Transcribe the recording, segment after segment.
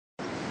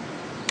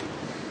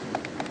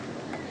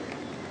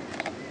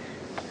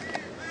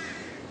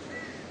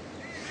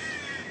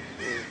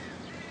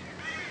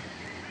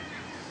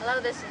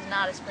Hello, this is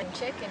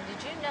Notaspringchick, and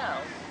did you know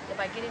that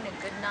by getting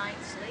a good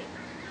night's sleep,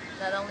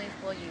 not only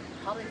will you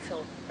probably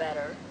feel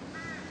better,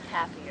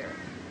 happier,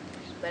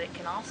 but it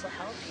can also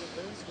help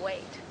you lose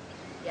weight.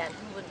 Yeah, and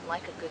who wouldn't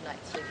like a good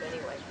night's sleep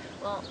anyway?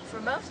 Well, for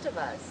most of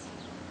us,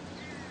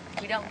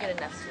 we don't get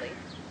enough sleep,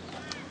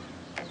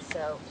 and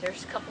so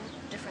there's a couple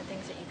different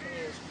things that you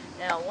can use.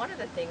 Now, one of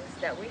the things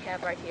that we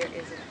have right here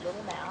is a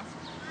little mask.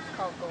 It's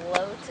called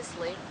Glow to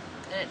Sleep,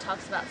 and it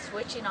talks about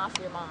switching off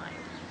your mind.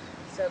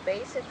 So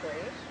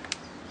basically,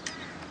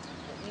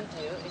 what you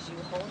do is you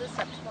hold this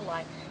up to the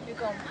light. You're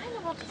going, why in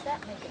the world does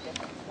that make a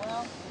difference?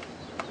 Well,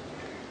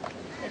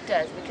 it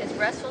does, because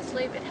restful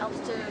sleep, it helps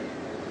to,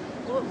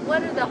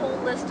 what are the whole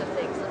list of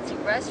things? Let's see,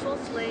 restful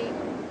sleep,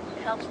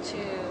 it helps to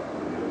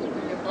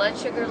your blood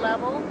sugar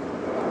level.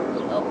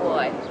 Oh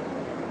boy.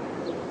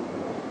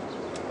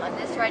 On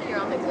this right here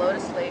on the Glow to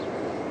Sleep,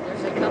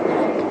 there's a couple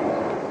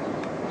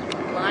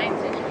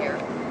lines in here,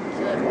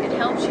 so it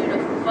helps you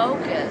to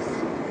focus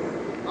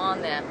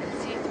on them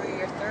and see through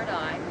your third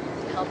eye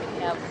to help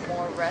you have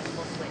more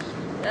restful sleep.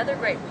 The other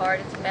great part,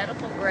 it's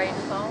medical grade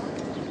foam,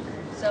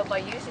 so by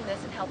using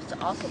this it helps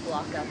to also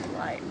block out the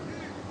light.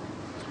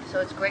 So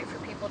it's great for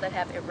people that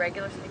have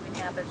irregular sleeping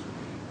habits,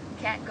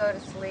 can't go to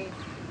sleep.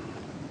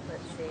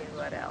 Let's see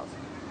what else.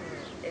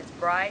 It's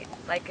bright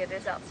like it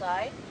is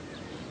outside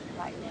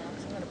right now,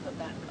 so I'm going to put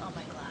back on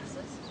my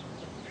glasses.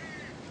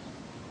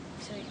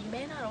 So you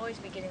may not always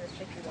be getting the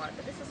sleep you want,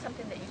 but this is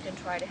something that you can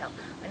try to help.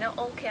 I know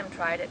Old Cam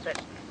tried it, but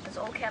since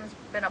Old Cam's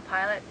been a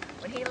pilot,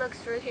 when he looks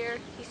through here,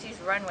 he sees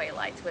runway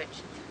lights, which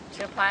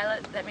to a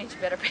pilot, that means you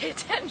better pay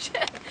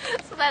attention.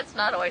 So that's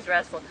not always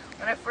restful.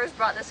 When I first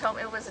brought this home,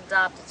 it was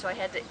adopted, so I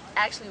had to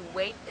actually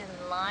wait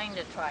in line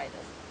to try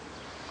this.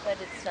 But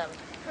it's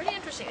pretty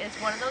interesting. It's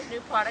one of those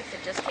new products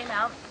that just came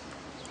out.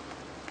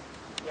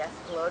 Yes,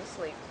 Glow to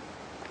Sleep.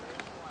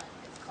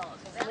 It's called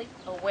Sleep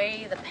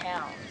Away the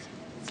Pounds.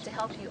 It's to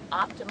help you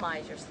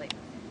optimize your sleep.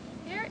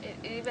 Here it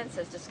even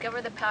says,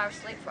 discover the power of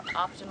sleep for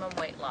optimum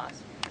weight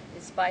loss.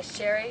 It's by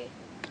Sherry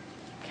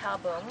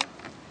Calboom,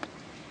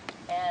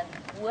 and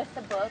with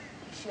the book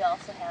she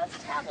also has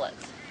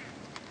tablets.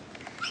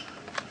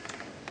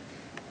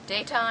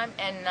 Daytime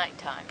and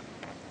nighttime.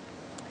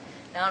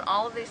 Now in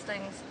all of these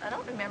things, I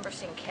don't remember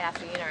seeing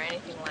caffeine or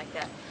anything like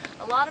that.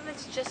 A lot of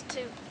it's just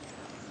to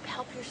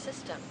help your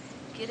system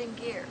get in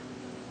gear.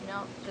 You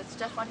know, the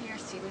stuff on here,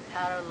 seaweed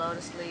powder,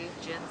 lotus leaf,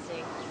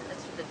 ginseng,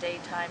 that's for the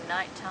daytime.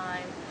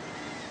 Nighttime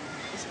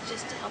is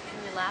just to help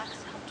you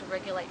relax, help to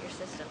regulate your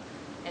system.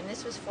 And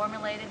this was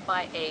formulated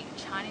by a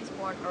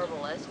Chinese-born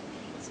herbalist.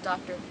 It's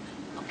Dr.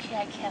 Okay,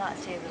 I cannot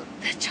say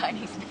the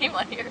Chinese name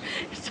on here.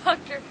 It's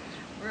Dr.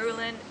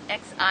 Rulin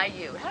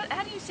Xiu.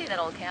 How do you say that,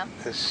 Old Cam?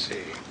 Let's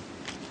see.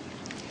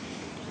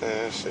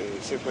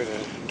 See if we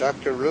can.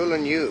 Dr.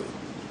 Rulin Yu.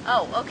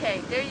 Oh,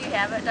 okay. There you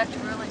have it, Dr.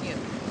 Rulin Yu.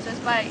 So it's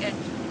by a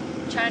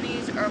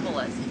Chinese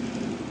herbalist.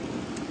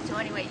 So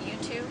anyway, you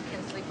too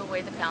can sleep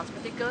away the pounds,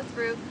 but they go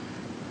through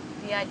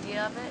the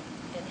idea of it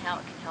and how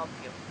it can help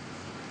you.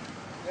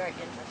 Very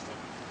interesting.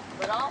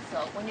 But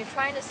also, when you're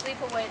trying to sleep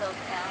away those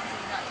pounds, and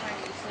you're not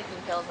trying to use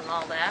sleeping pills and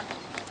all that,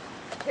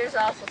 here's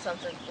also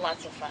something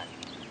lots of fun.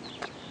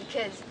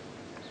 Because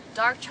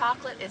dark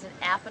chocolate is an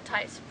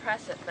appetite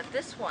suppressant, but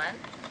this one,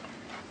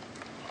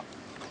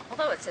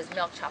 although it says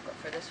milk chocolate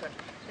for this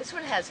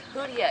one has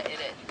hoodia in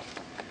it.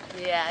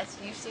 Yes,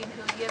 you've seen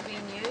hoodia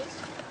being used.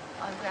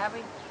 I'm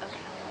grabbing, okay.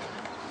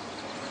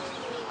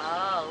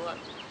 Oh, look,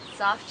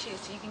 soft chew,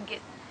 so you can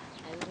get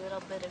a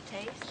little bit of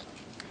taste,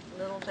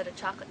 a little bit of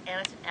chocolate,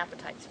 and it's an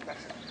appetite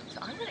suppressor. So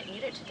I'm going to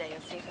eat it today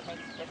and see if it makes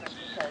a difference,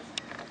 because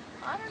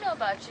I don't know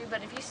about you,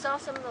 but if you saw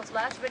some of those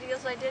last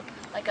videos I did,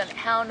 like on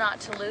how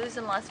not to lose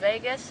in Las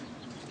Vegas,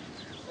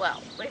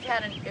 well, we've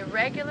had an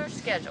irregular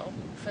schedule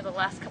for the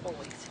last couple of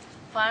weeks.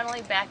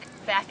 Finally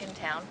back in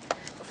town.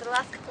 But for the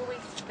last couple of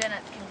weeks, it's been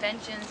at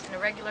conventions, an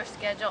irregular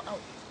schedule.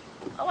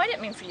 Oh, I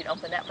didn't mean for you to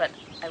open that, but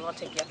I will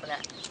take you up on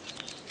that.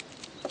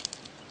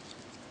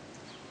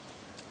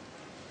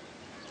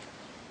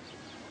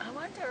 I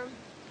wonder,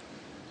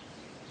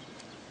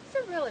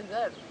 these are really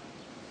good.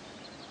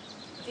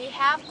 If you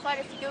have quite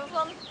a few of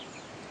them,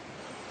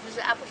 does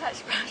the appetite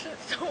suppressant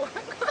still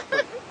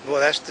work? Well,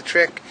 that's the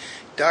trick.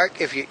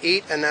 If you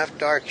eat enough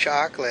dark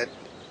chocolate,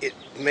 it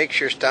makes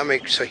your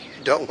stomach so you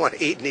don't want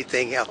to eat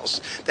anything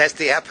else. That's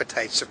the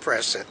appetite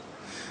suppressant.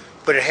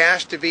 But it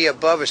has to be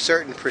above a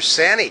certain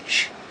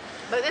percentage.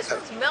 But this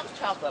one's milk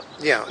chocolate.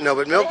 Yeah, no,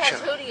 but milk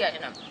chocolate. It has hoodia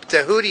in them. The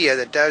hoodia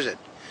that does it.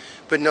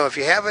 But no, if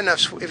you have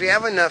enough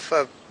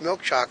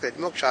milk chocolate.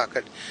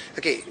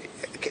 Okay,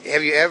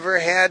 have you ever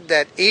had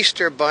that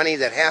Easter bunny,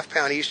 that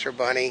half-pound Easter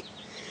bunny?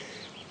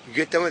 You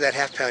get done with that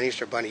half-pound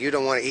Easter bunny, you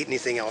don't want to eat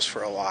anything else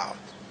for a while.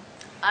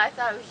 I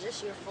thought it was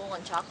just you're full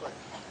on chocolate.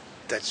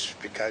 That's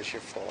because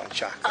you're full on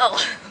chocolate. Oh,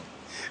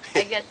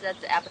 I guess that's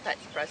the appetite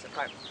suppressant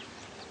part.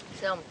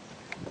 So,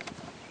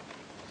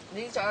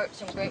 these are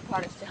some great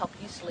products to help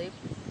you sleep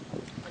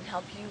and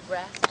help you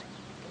rest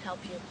and help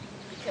you,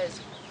 because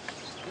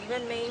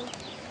even me,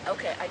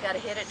 okay, I gotta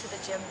hit it to the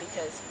gym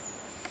because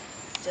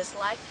Just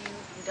like you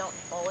don't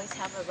always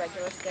have a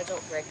regular schedule,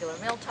 regular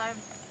mealtime,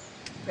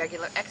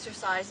 regular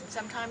exercise, and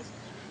sometimes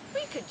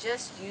we could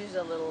just use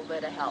a little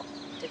bit of help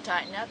to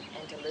tighten up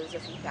and to lose a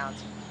few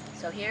pounds.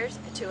 So here's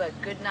to a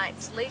good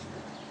night's sleep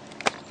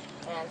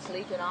and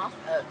sleeping off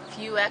a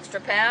few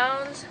extra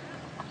pounds.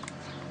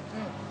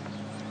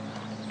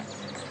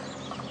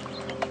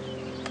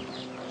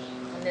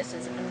 And this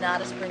is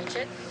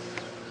Notaspringchick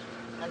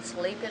and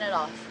sleeping it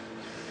off.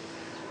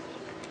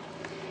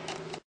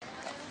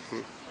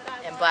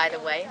 And by the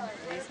way,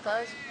 these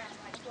clothes,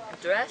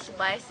 dressed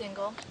by a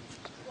single,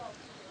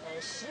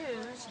 and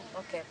shoes,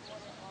 okay,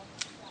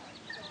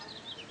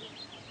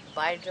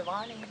 by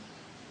Giovanni.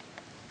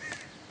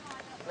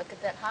 Look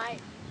at that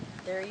height.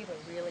 They're even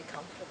really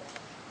comfortable.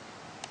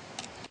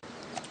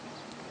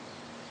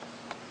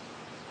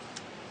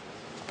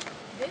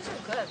 These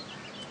are good.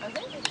 I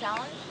think the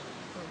challenge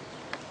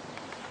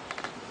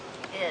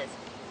is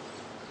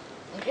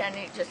you can't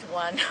eat just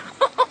one.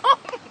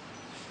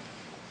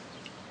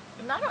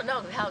 And I don't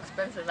know how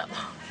expensive that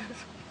box is.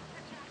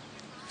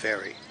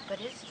 Very.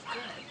 But it's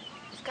good.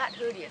 It's got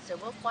hoodia, so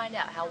we'll find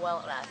out how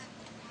well it lasts.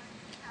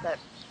 But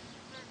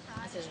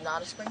this is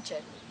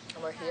Notaspringchick,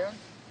 and we're here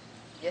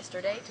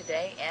yesterday,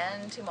 today,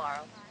 and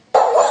tomorrow.